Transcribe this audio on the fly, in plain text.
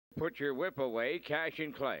Put Your Whip Away, Cash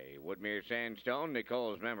and Clay, Woodmere Sandstone,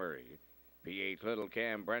 Nicole's Memory, P8 Little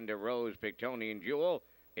Cam, Brenda Rose, Pictonian Jewel,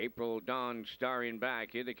 April Dawn, starring back.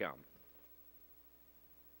 Here they come.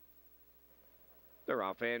 They're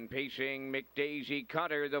off and pacing. McDaisy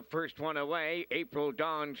Cutter, the first one away. April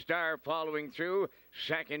Dawn Star following through,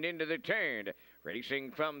 second into the turn.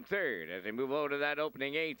 Racing from third as they move over to that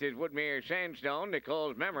opening eighth is Woodmere Sandstone,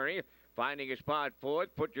 Nicole's Memory. Finding a spot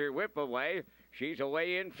fourth, Put Your Whip Away. She's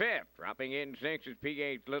away in fifth. Dropping in sixth is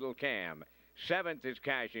P8 Little Cam. Seventh is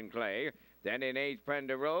Cash and Clay. Then in eighth,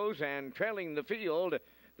 Brenda Rose. And trailing the field,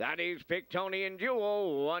 that is Pictonian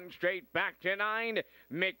Jewel. One straight back to nine.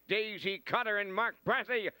 McDaisy Cutter and Mark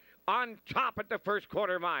Bradley on top at the first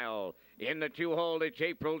quarter mile. In the two-hole, it's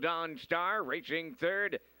April Dawn Star racing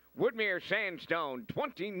third. Woodmere Sandstone,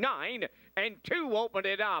 29 and 2 opened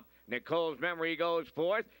it up. Nicole's Memory goes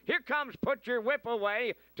fourth. Here comes Put Your Whip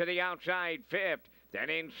Away to the outside fifth. Then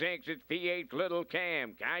in sixth, it's P8 Little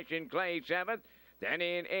Cam. Cash and Clay seventh. Then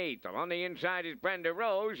in eighth, on the inside is Brenda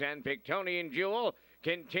Rose and Pictonian Jewel.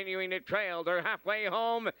 Continuing to trail, they're halfway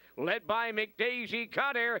home, led by McDaisy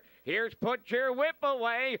Cutter. Here's Put Your Whip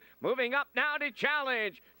Away, moving up now to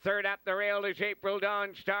challenge. Third up the rail is April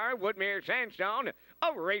Dawn Star, Woodmere Sandstone,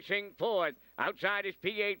 a racing fourth. Outside is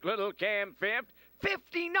P8 Little Cam fifth,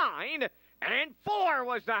 59 and 4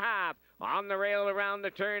 was the half. On the rail around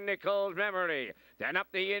the turn, Nicole's Memory. Then up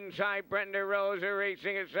the inside, Brenda Rose are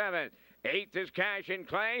racing at seventh. Eighth is Cash and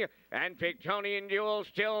Clay, and Pictonian Jewel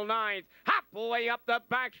still ninth. Halfway up the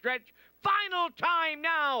backstretch, final time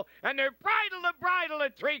now, and they're bridle to bridle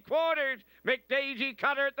at three quarters. McDaisy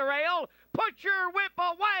Cutter at the rail. Put Your Whip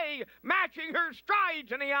Away, matching her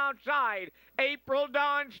strides on the outside. April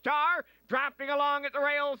Dawn Star drafting along at the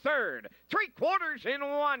rail third. Three quarters in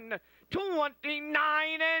one.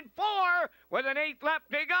 29 and 4 with an eighth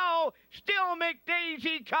left to go. Still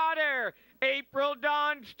McDaisy Cutter. April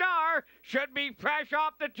Dawn Star should be fresh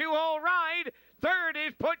off the two-hole ride. Third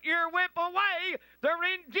is Put Your Whip Away. They're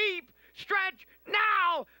in deep stretch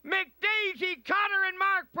now. McDaisy Cutter and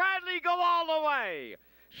Mark Bradley go all the way.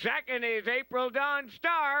 Second is April Dawn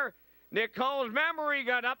Star. Nicole's Memory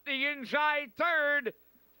got up the inside third.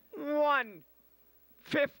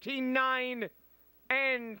 1:59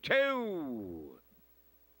 and 2.